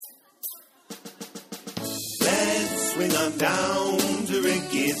Let's swing on down to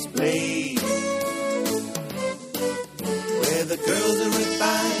Ricky's place, where the girls are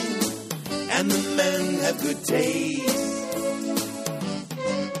refined and the men have good taste.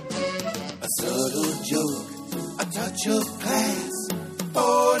 A subtle joke, a touch of class,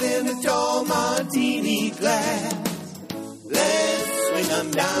 poured in a tall martini glass. Let's swing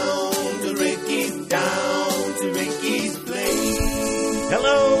on down to Ricky's place.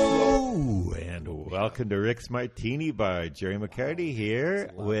 Hello, and welcome to Rick's Martini Bar. Jerry McCarty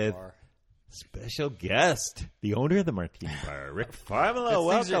here with special guest, the owner of the Martini Bar, Rick Farmelo.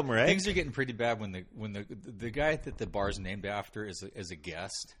 Welcome, Rick. Things are getting pretty bad when the guy that the bar's named after is a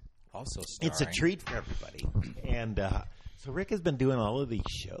guest, also starring. It's a treat for everybody. And so Rick has been doing all of these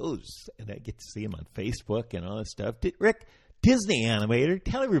shows, and I get to see him on Facebook and all this stuff. Rick, Disney animator,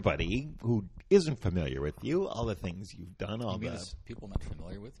 tell everybody who isn't familiar with you all the things you've done. All the people not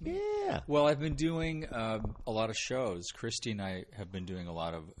familiar with me. Yeah. Well, I've been doing a lot of shows. Christy and I have been doing a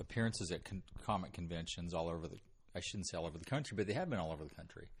lot of appearances at comic conventions all over I shouldn't say all over the country, but they have been all over the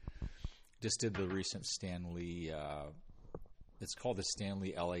country. Just did the recent Stan Lee. It's called the Stan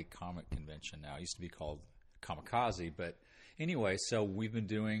Lee LA Comic Convention now. It used to be called Kamikaze, but anyway, so we've been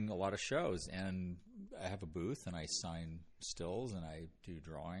doing a lot of shows, and I have a booth, and I sign stills, and I do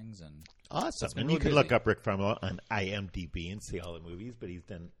drawings, and awesome. And you can look up Rick Farmelo on IMDb and see all the movies, but he's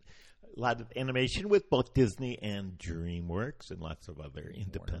done a lot of animation with both Disney and DreamWorks and lots of other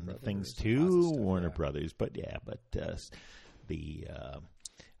independent things too. Warner Brothers, but the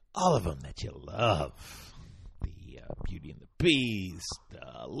all of them that you love. The Beauty and the Beast,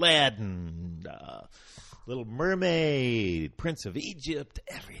 Aladdin, Little Mermaid, Prince of Egypt,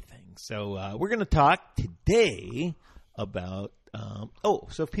 everything. So we're going to talk today about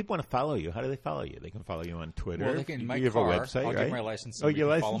so if people want to follow you, how do they follow you? They can follow you on Twitter. Well, they can. You have a website, I'll right? give my license. Oh, your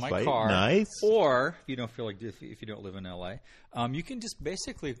license follow my plate. car. Nice. Or if you don't feel like if you don't live in LA, you can just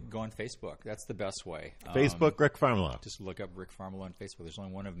basically go on Facebook. That's the best way. Facebook, Rick Farmelo. Just look up Rick Farmelo on Facebook. There's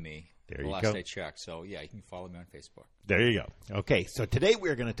only one of me. There you last go. I checked. So yeah, you can follow me on Facebook. There you go. Okay, so today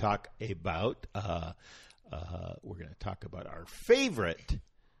we're going to talk about our favorite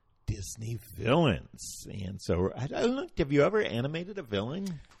Disney villains. And so I don't know, have you ever animated a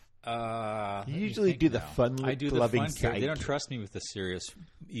villain? You usually do the fun-loving side. They don't trust me with the serious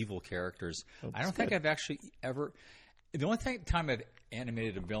evil characters. I don't think I've actually ever. The only time I've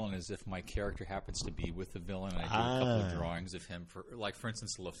animated a villain is if my character happens to be with the villain, and I do a couple of drawings of him. For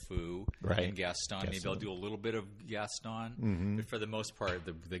instance, LeFou and Gaston. Maybe I'll do a little bit of Gaston, but for the most part,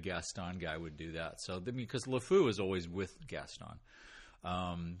 the Gaston guy would do that. So because LeFou is always with Gaston.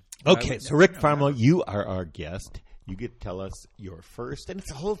 Okay, so Rick Farmelo, you are our guest. You get to tell us your first, and it's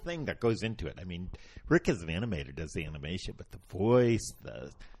a whole thing that goes into it. I mean, Rick as an animator does the animation, but the voice,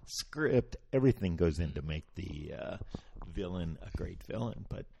 the script, everything goes in to make the villain a great villain.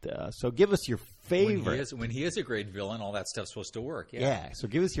 But so give us your favorite. When he is a great villain, all that stuff's supposed to work. Yeah, so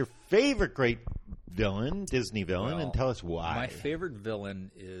give us your favorite great villain, Disney villain, and tell us why. My favorite villain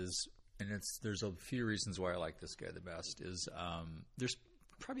is, and there's a few reasons why I like this guy the best, is there's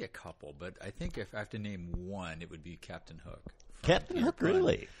probably a couple, but I think if I have to name one, it would be Captain Hook. Captain Hook,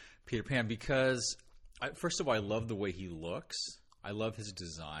 really? Peter Pan, because first of all, I love the way he looks. I love his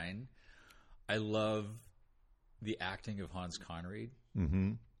design. I love the acting of Hans Conried.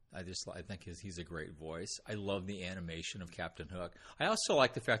 Mm-hmm. I think he's a great voice. I love the animation of Captain Hook. I also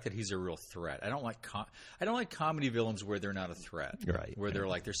like the fact that he's a real threat. I don't like comedy villains where they're not a threat. Right. Where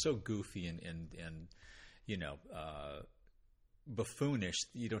they're so goofy and buffoonish,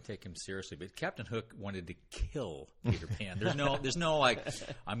 you don't take him seriously. But Captain Hook wanted to kill Peter Pan. There's no like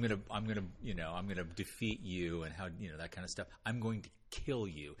I'm gonna defeat you and how that kind of stuff. I'm going to kill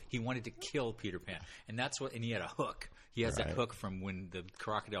you. He wanted to kill Peter Pan, and and he had a hook. He has that hook from when the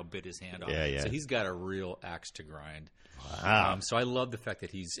crocodile bit his hand off. Yeah. So he's got a real axe to grind. Wow. So I love the fact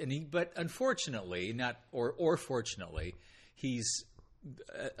that but unfortunately, fortunately, he's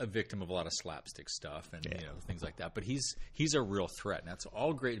a victim of a lot of slapstick stuff and things like that. But he's a real threat, and that's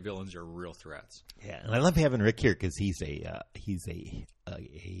all great villains are real threats. Yeah, and I love having Rick here because he's a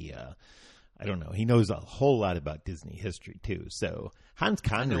I don't know. He knows a whole lot about Disney history too. So Hans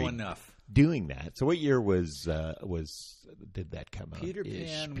Conried doing that. So what year did that come out? Peter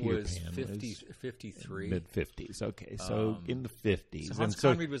Pan was 53, mid 50s. Okay, so in the 50s. So Hans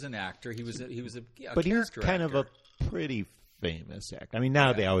Conried was an actor. He was a but he was kind actor. of a pretty famous actor. I mean,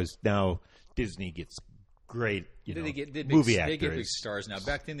 now Disney gets great, movie actors. They get big stars now.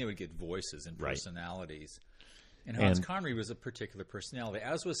 Back then, they would get voices and personalities. And Hans Conried was a particular personality,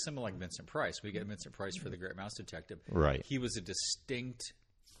 as was someone like Vincent Price. We get Vincent Price for The Great Mouse Detective. Right. He was a distinct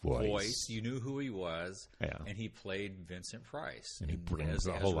voice. You knew who he was, Yeah. and he played Vincent Price. And he brings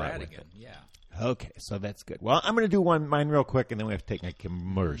a as whole lot with Radigan. it. Yeah. Okay, so that's good. Well, I'm going to do mine real quick, and then we have to take a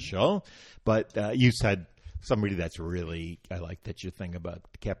commercial. But you said somebody that's really, I like that your thing about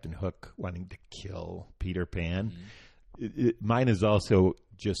Captain Hook wanting to kill Peter Pan. Mine is also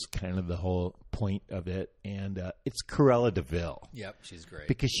just kind of the whole point of it, and it's Cruella de Vil. Yep, she's great.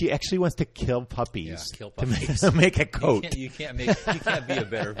 Because she actually wants to kill puppies, Yeah, kill puppies. to make a coat. You can't be a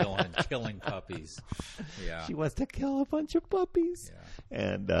better villain than killing puppies. Yeah. She wants to kill a bunch of puppies.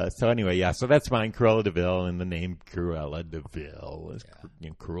 Yeah. And so anyway, so that's mine, Cruella de Vil, and the name Cruella de Vil is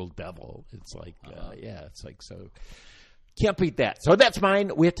cruel devil. It's like, it's like so. Can't beat that. So that's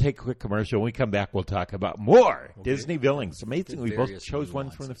mine. We'll take a quick commercial. When we come back, we'll talk about more Disney villains. Amazing. We both chose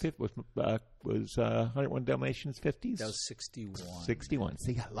ones from the 50s. Was 101 Dalmatians 50s? That was 61. 61.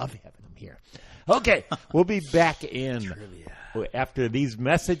 See, I love having them here. Okay, we'll be back in after these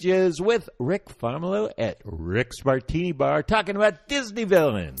messages with Rick Farmelo at Rick's Martini Bar talking about Disney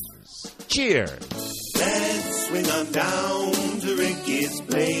villains. Cheers. Let's swing on down to Ricky's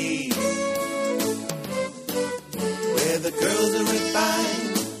place, where the girls are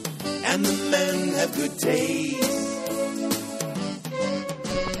refined and the men have good taste.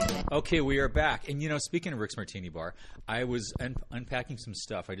 Okay, we are back. And, speaking of Rick's Martini Bar, I was unpacking some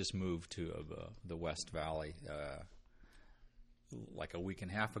stuff. I just moved to the West Valley like a week and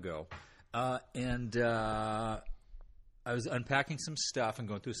a half ago. And I was unpacking some stuff and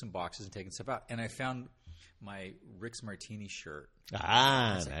going through some boxes and taking stuff out. And I found my Rick's Martini shirt.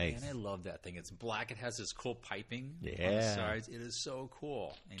 Nice. And I love that thing. It's black. It has this cool piping on the Yeah. sides. It is so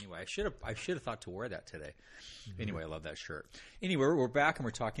cool. Anyway, I should have thought to wear that today. Anyway, I love that shirt. Anyway, we're back and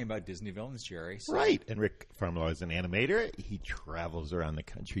we're talking about Disney villains, Jerry. So. Right. And Rick Farmelo is an animator. He travels around the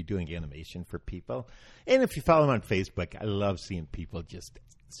country doing animation for people. And if you follow him on Facebook, I love seeing people just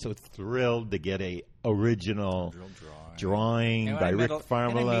so thrilled to get a original drawing And by I met Rick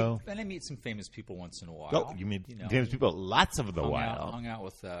Farmelo. And I meet some famous people once in a while. Oh, you mean famous people lots of the while. Hung out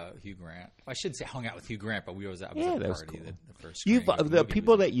with Hugh Grant. I shouldn't say hung out with Hugh Grant, but we was at Yeah, the that was party, cool. the first You've screening of the movie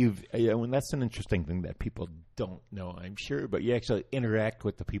people was- that you've and that's an interesting thing that people don't know, I'm sure, but you actually interact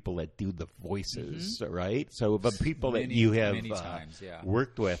with the people that do the voices, right? So the people that you have many times, yeah.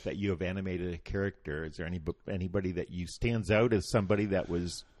 worked with, that you have animated a character, is there anybody that you stands out as somebody that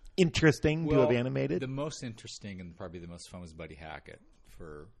was interesting to have animated? The most interesting and probably the most fun was Buddy Hackett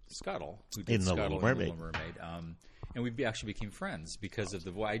for Scuttle, who did In The Scuttle Little Mermaid. in The Little Mermaid. And we actually became friends because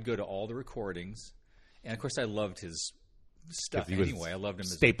of I'd go to all the recordings, and of course I loved his stuff 'Cause he was anyway. I loved him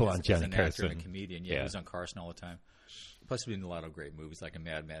staple on as Johnny an actor and Carson. a comedian. Yeah. He was on Carson all the time. Plus, we've been in a lot of great movies like a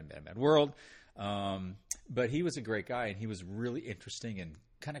Mad World. But he was a great guy, and he was really interesting and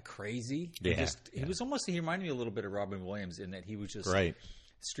kind of crazy. Yeah. He was almost. He reminded me a little bit of Robin Williams in that he was just Right.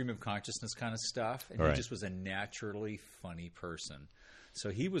 stream of consciousness kind of stuff, and Right. he just was a naturally funny person. So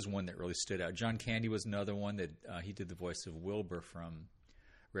he was one that really stood out. John Candy was another one that he did the voice of Wilbur from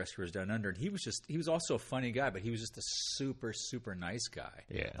Rescuers Down Under, and he was also a funny guy, but he was just a super, super nice guy.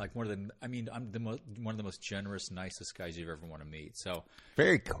 Yeah. Like one of the most generous, nicest guys you've ever want to meet. So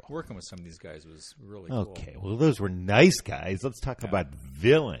Very cool. working with some of these guys was really cool. Okay, well, those were nice guys. Let's talk about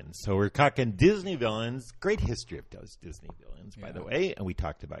villains. So we're talking Disney villains. Great history of those Disney villains, by the way. And we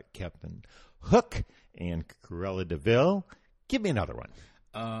talked about Captain Hook and Cruella de Vil. Give me another one.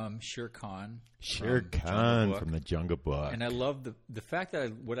 Shere Khan. Shere from Khan Jungle Book. from the Jungle Book. And I love the fact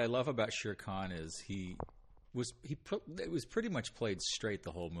that what I love about Shere Khan is it was pretty much played straight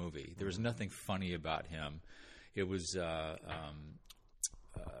the whole movie. There was nothing funny about him. It was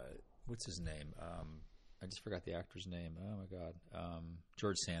what's his name? I just forgot the actor's name. Oh my god,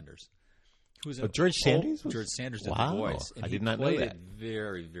 George Sanders. George Sanders? George Sanders did Wow. the voice, and I he did not know played that. it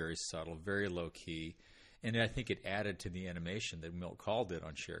very, very subtle, very low key. And I think it added to the animation that Milt Kahl did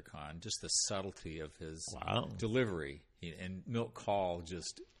on Shere Khan, just the subtlety of his delivery. And Milt Kahl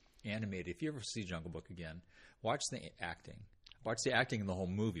just animated. If you ever see Jungle Book again, watch the acting. Watch the acting in the whole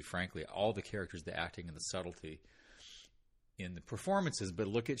movie, frankly. All the characters, the acting and the subtlety in the performances. But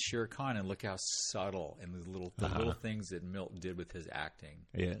look at Shere Khan and look how subtle and the little things that Milt did with his acting.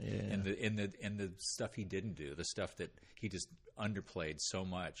 Yeah. And the stuff he didn't do, the stuff that he just underplayed so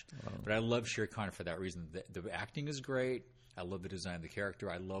much. But I love Shere Khan for that reason. The acting is great. I love the design of the character.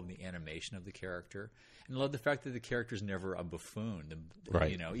 I love the animation of the character. And I love the fact that the character's never a buffoon.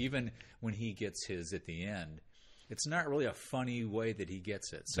 Right. You know, even when he gets his at the end, it's not really a funny way that he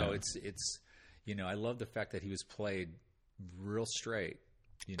gets it. So it's you know, I love the fact that he was played real straight,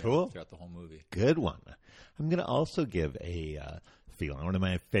 you know, Cool. throughout the whole movie. Good one. I'm going to also give a feeling, one of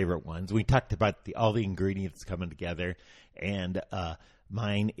my favorite ones. We talked about all the ingredients coming together, and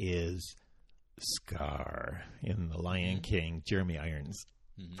Mine is Scar in The Lion King, Jeremy Irons.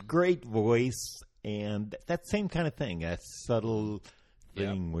 Great voice, and that same kind of thing, that subtle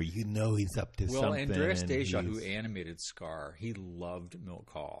thing where you know he's up to something. Well, Andreas Deja, who animated Scar, he loved Milt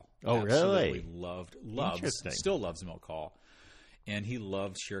Kahl. Oh, Absolutely really? Loves, still loves Milt Kahl. And he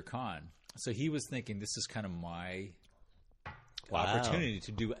loved Shere Khan. So he was thinking, this is kind of my opportunity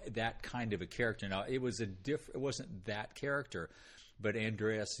to do that kind of a character. Now, it wasn't that character, but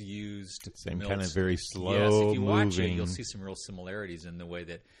Andreas used same Milt's, kind of very slow Yes, if you watch it, moving. you'll see some real similarities in the way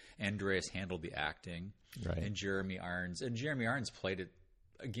that Andreas handled the acting, and Jeremy Irons played it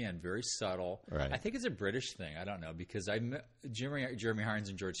again very subtle. Right. I think it's a British thing. I don't know because Jeremy Irons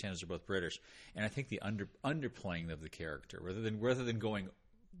and George Sanders are both British, and I think the underplaying of the character rather than going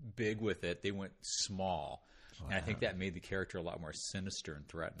big with it, they went small. And I think that made the character a lot more sinister and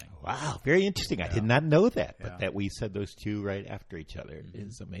threatening. Wow, very interesting. I did not know that, but that we said those two right after each other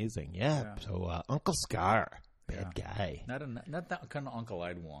is amazing. Yeah. So Uncle Scar, bad guy. Not that kind of uncle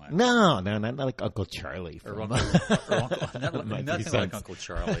I'd want. No, not like Uncle Charlie. Nothing like Uncle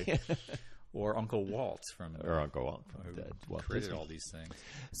Charlie. Or Uncle Walt from Uncle Walt from Walt created Disney. all these things.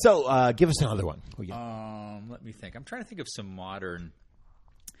 So give us another one. Let me think. I'm trying to think of some modern.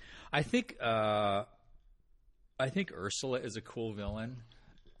 I think Ursula is a cool villain.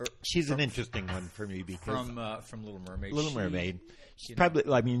 She's an interesting one for me because from Little Mermaid. Little Mermaid. She's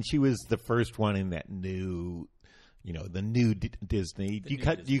probably. I mean, she was the first one in that new, the new Disney. Do you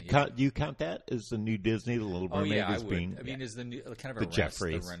count that as the new Disney? The Little Mermaid as being. I mean, is the new kind of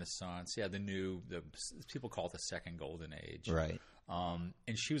the Renaissance? Yeah, the people call it the second golden age. Right. And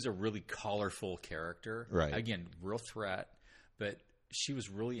she was a really colorful character. Right. Again, real threat, but she was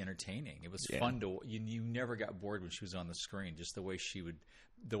really entertaining. It was fun to you never got bored when she was on the screen. Just the way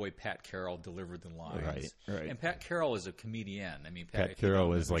Pat Carroll delivered the lines. Right. And Pat Carroll is a comedian. I mean, Pat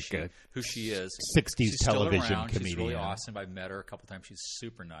Carroll is like who she is. 60s She's television still around. comedian. She's really awesome. I've met her a couple times. She's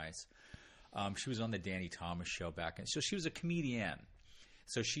super nice. She was on the Danny Thomas show so she was a comedian.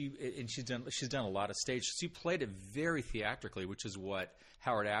 So she's done a lot of stage. She played it very theatrically, which is what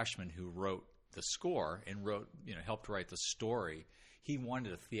Howard Ashman, who wrote the score and helped write the story. He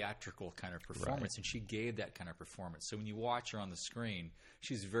wanted a theatrical kind of performance, and she gave that kind of performance. So when you watch her on the screen,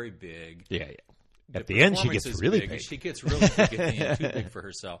 she's very big. Yeah. At the end, she gets really big. She gets really big at the end, too big for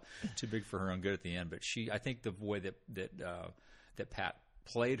herself, too big for her own good at the end. But I think the way that Pat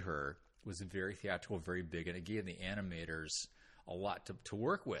played her was very theatrical, very big, and it gave the animators a lot to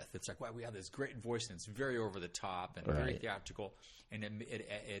work with. It's like, wow, we have this great voice, and it's very over the top and very theatrical, and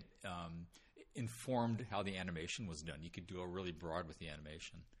it informed how the animation was done. You could go really broad with the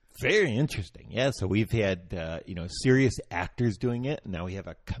animation. Very interesting. Yeah, so we've had serious actors doing it. Now we have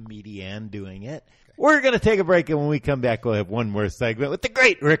a comedian doing it. Okay. We're going to take a break, and when we come back, we'll have one more segment with the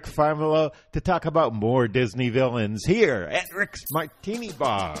great Rick Farmelo to talk about more Disney villains here at Rick's Martini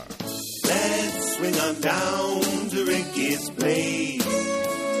Bar. Let's swing on down to Ricky's place,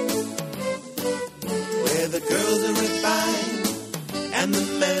 where the girls are refined and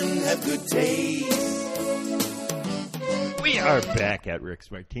the men have good taste. We are back at Rick's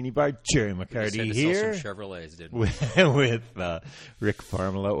Martini Bar. Jerry McCarty here. Some Chevrolets, didn't we? with Rick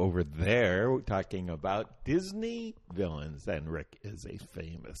Farmelo over there talking about Disney villains. And Rick is a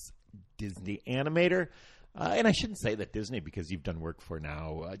famous Disney animator. And I shouldn't say that Disney because you've done work for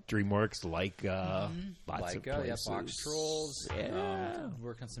now DreamWorks, Laika, lots of places. Fox Trolls.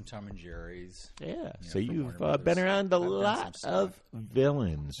 Work on some Tom and Jerry's. Yeah, so you've been around a lot of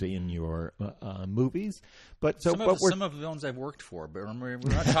villains in your movies. But some of the villains I've worked for, but we're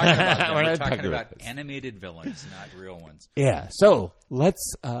not talking about them. We're talking about animated villains, not real ones. Yeah, so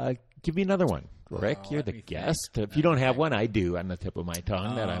let's give me another one. Rick, you're the guest. If you don't have one, I do on the tip of my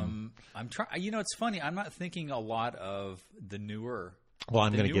tongue. I'm trying. It's funny. I'm not thinking a lot of the newer. Well,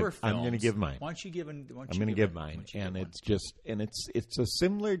 I'm going to give mine. Why don't you give? I'm going to give mine, and it's a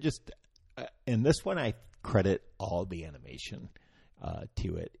similar. And this one I credit all the animation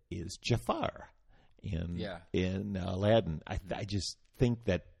to it is Jafar in Aladdin. I just think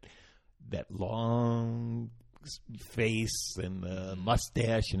that long face and the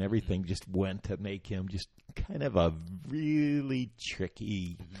mustache and everything just went to make him just kind of a really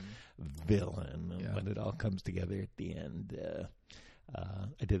tricky villain when it all comes together at the end.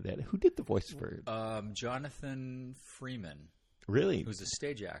 I did that. Who did the voice for Jonathan Freeman. Really? Who's a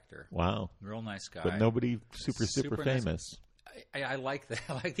stage actor. Wow. Real nice guy. But nobody super famous. Nice. I like that.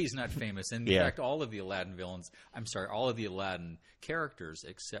 I like he's not famous. And in fact, all of the Aladdin characters,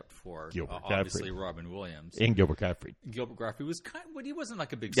 except for obviously Robin Williams and Gilbert Gottfried. Gilbert Gottfried was he wasn't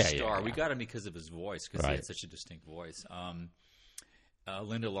like a big star. We got him because of his voice, because he had such a distinct voice.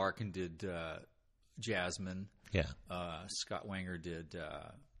 Linda Larkin did Jasmine. Yeah. Scott Wanger did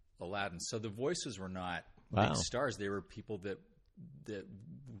Aladdin. So the voices were not Wow. big stars. They were people that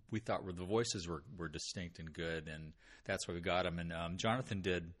we thought the voices were distinct and good, and that's why we got them. And Jonathan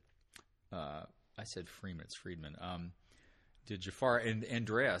did. I said Freeman. It's Friedman. Did Jafar, and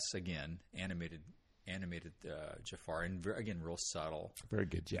Andreas again animated Jafar, and again real subtle. Very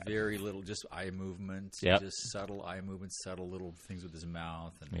good job. Very little, just eye movements, Yep. just subtle eye movements, subtle little things with his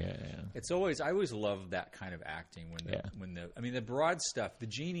mouth. And Yeah. it's always, I always love that kind of acting when the broad stuff. The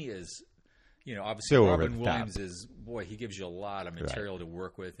genie is, obviously So over Robin the Williams top. is, boy, he gives you a lot of material to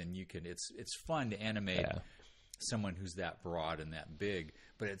work with, and you can. It's fun to animate someone who's that broad and that big,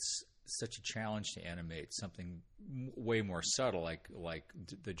 but it's such a challenge to animate something way more subtle, like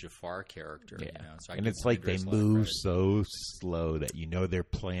the Jafar character. Yeah. So And it's like they move so slow that they're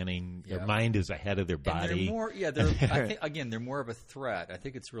planning. Their mind is ahead of their body. And they're more, I think again they're more of a threat. I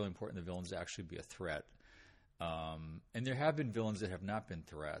think it's really important the villains actually be a threat. And there have been villains that have not been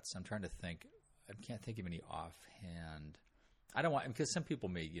threats. I'm trying to think. I can't think of any offhand. I don't want, because some people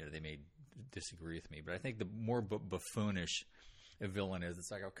may disagree with me, but I think the more buffoonish a villain is,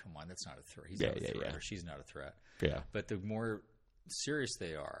 it's like, oh, come on, that's not a threat. He's not a threat, or she's not a threat. Yeah. But the more serious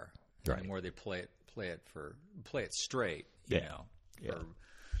they are, the more they play it straight. You know. Yeah.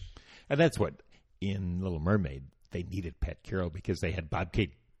 And that's what in Little Mermaid they needed Pat Carroll, because they had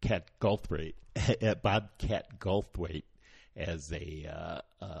Bobcat Goldthwait as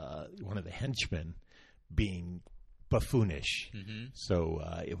one of the henchmen being buffoonish. Mm-hmm. So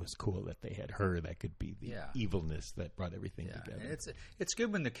it was cool that they had her that could be the evilness that brought everything together. And it's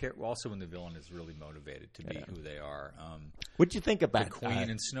good when when the villain is really motivated to be who they are. What'd you think about the Queen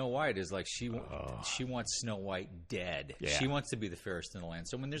in Snow White? Is like she wants Snow White dead. Yeah. She wants to be the fairest in the land.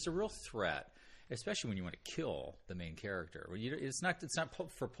 So when there's a real threat, especially when you want to kill the main character, it's not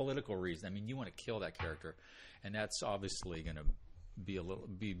for political reasons. I mean, you want to kill that character, and that's obviously going to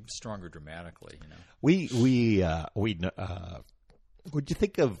be stronger dramatically. What'd you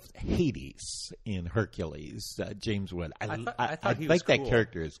think of Hades in Hercules? James Wood. I I he think was that cool.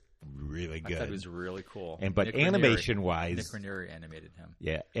 character is really good. I thought he was really cool. But animation-wise, Nick Ranieri animated him.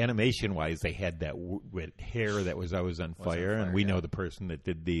 Yeah, animation-wise, they had that with hair that was always on fire, and we know the person that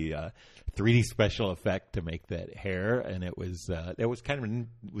did the 3D special effect to make that hair, and it was was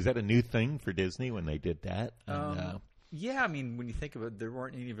that a new thing for Disney when they did that? Yeah, I mean, when you think of it, there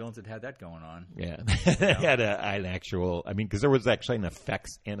weren't any villains that had that going on. Yeah, they had an actual. I mean, because there was actually an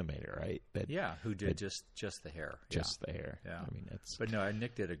effects animator, right? Who did just the hair, just the hair. Yeah, I mean, that's. But no,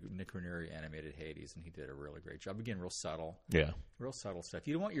 Nick Ranieri animated Hades, and he did a really great job. Again, real subtle. Yeah, real subtle stuff.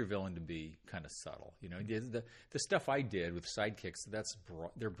 You don't want your villain to be kind of subtle. The stuff I did with sidekicks,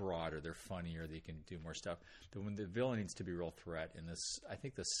 they're broader, they're funnier, they can do more stuff. But when the villain needs to be a real threat, I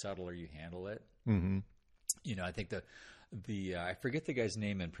think the subtler you handle it. Mm-hmm. I think the I forget the guy's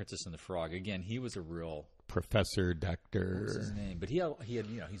name in Princess and the Frog. Again, he was a real Professor Doctor. What was his name? But he had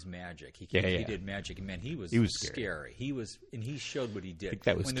he's magic. He did magic. And man, he was scary. He was, and he showed what he did. I think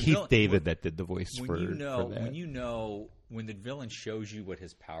that was Keith David that did the voice for that. When the villain shows you what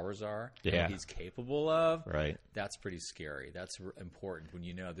his powers are, and what he's capable of, right? That's pretty scary. That's important when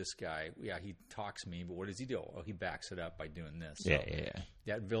this guy. Yeah, he talks mean, but what does he do? Oh, he backs it up by doing this. So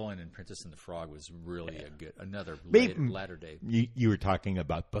that villain in Princess and the Frog was really another latter day. You were talking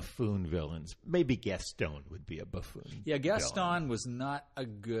about buffoon villains. Maybe Gaston would be a buffoon. Yeah, Gaston was not a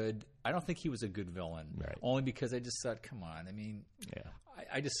good. I don't think he was a good villain. Right. Only because I just thought, come on. I mean,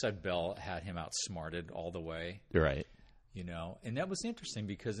 I just thought Belle had him outsmarted all the way. Right. And that was interesting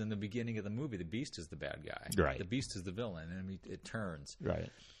because in the beginning of the movie, the Beast is the bad guy. Right. The Beast is the villain, and it turns.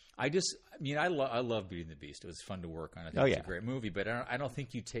 Right. I love Beauty and the Beast. It was fun to work on. I think it's a great movie, but I don't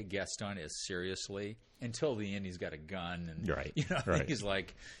think you take Gaston as seriously until the end. He's got a gun, and I think he's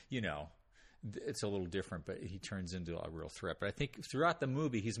like, it's a little different, but he turns into a real threat. But I think throughout the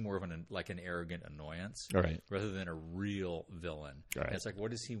movie, he's more of an arrogant annoyance, rather than a real villain. Right. And it's like,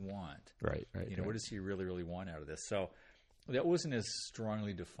 what does he want? Right. What does he really, really want out of this? So that wasn't as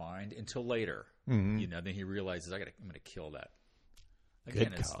strongly defined until later. Mm-hmm. Then he realizes I'm going to kill that.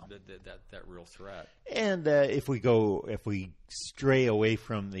 Again, it's that real threat. And if we stray away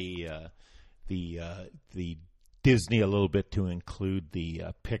from the Disney a little bit to include the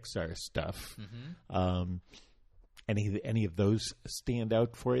Pixar stuff, any of those stand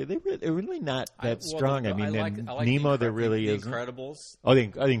out for you? They're really not that strong. I like Nemo, there really is. isn't. Incredibles. Oh, the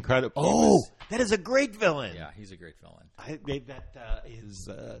Incredibles. Oh, that is a great villain. Yeah, he's a great villain. Is.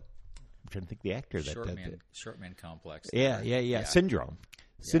 I'm trying to think the actor Short Man Complex. Yeah. Syndrome.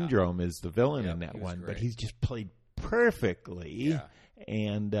 Syndrome is the villain in that one, great. but he's just played perfectly. Yeah.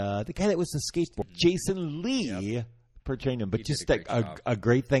 and the guy that was the skateboard, Jason Lee, portraying him. But He just did a great job. a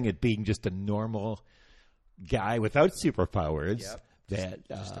great thing at being just a normal guy without superpowers. Yep. That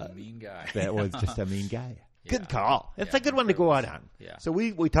Just a mean guy. that was just a mean guy. Good Yeah. call. It's Yeah, a good one to go out on. Yeah. So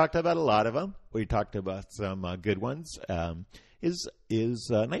we talked about a lot of them. We talked about some good ones. Is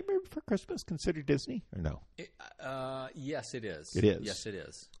Nightmare Before Christmas considered Disney or no? Yes, it is. It is. Yes, it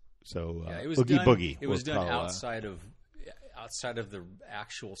is. So Yeah, it was Oogie done, Boogie. It was we'll done call, outside of the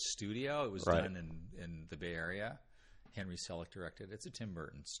actual studio. It was Right. done in the Bay Area. Henry Selick directed it. It's a Tim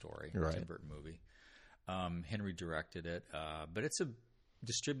Burton story, Right. Tim Burton movie. Henry directed it, but it's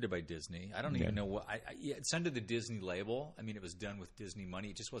distributed by Disney. I don't even know what. It's under the Disney label. I mean, it was done with Disney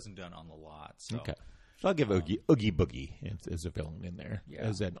money. It just wasn't done on the lot. So. Okay. So I'll give Oogie Boogie as a villain in there, Yeah.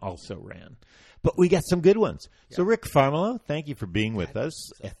 as an also ran. But we got some good ones. So Rick Farmelo, thank you for being with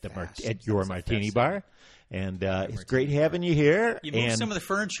us at your Martini Bar. And it's great having you here. You moved and some of the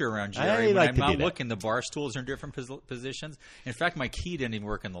furniture around, I Jerry. When like I'm to do not that. looking, the bar stools are in different positions. In fact, my key didn't even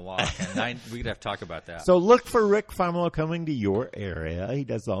work in the lock, and we'd have to talk about that. So look for Rick Farmelo coming to your area. He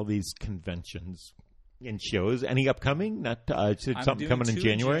does all these conventions and shows. Any upcoming? Not should I'm something doing coming in 2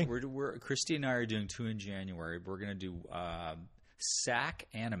 January? We're Christy and I are doing 2 in January. We're going to do SAC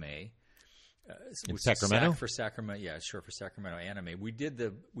Anime. In Sacramento? SAC for Sacramento, yeah, sure, for Sacramento Anime. We did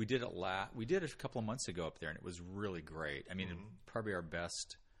it a couple of months ago up there, and it was really great. I mean, probably our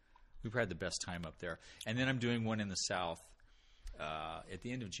best. We've had the best time up there. And then I'm doing one in the South at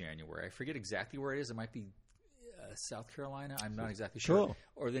the end of January. I forget exactly where it is. It might be South Carolina. I'm not exactly sure. Cool.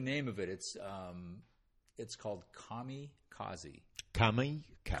 Or the name of it. It's called Kamikaze.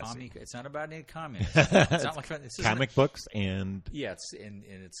 Kamikaze. It's not about any communists. It's not like it's just Comic books and yeah, it's going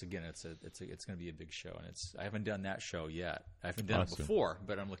to be a big show, and I haven't done that show yet. I haven't done it before,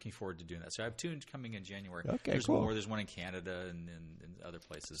 but I'm looking forward to doing that. So I have 2 coming in January. Okay, there's cool. more. There's one in Canada and other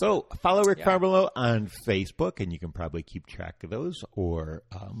places. So follow Rick Farmelo on Facebook, and you can probably keep track of those, or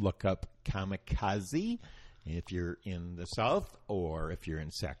look up Kamikaze if you're in the South, or if you're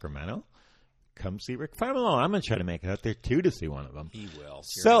in Sacramento. Come see Rick Farmelo. I'm going to try to make it out there, too, to see one of them. He will. Jerry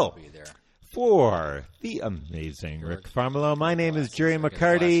So, will be there. For the amazing Rick Farmelo, my name is Jerry Get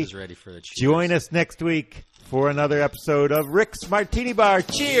McCarty. glasses ready for the cheers. Join us next week for another episode of Rick's Martini Bar.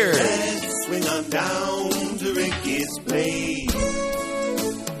 Cheers! Let's swing on down to Ricky's place,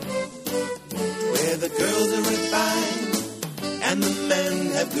 where the girls are refined and the men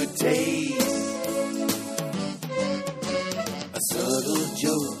have good taste. A subtle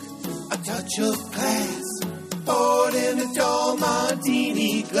joke, a touch of class, poured in a tall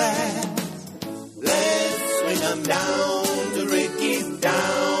martini glass. Let's swing 'em down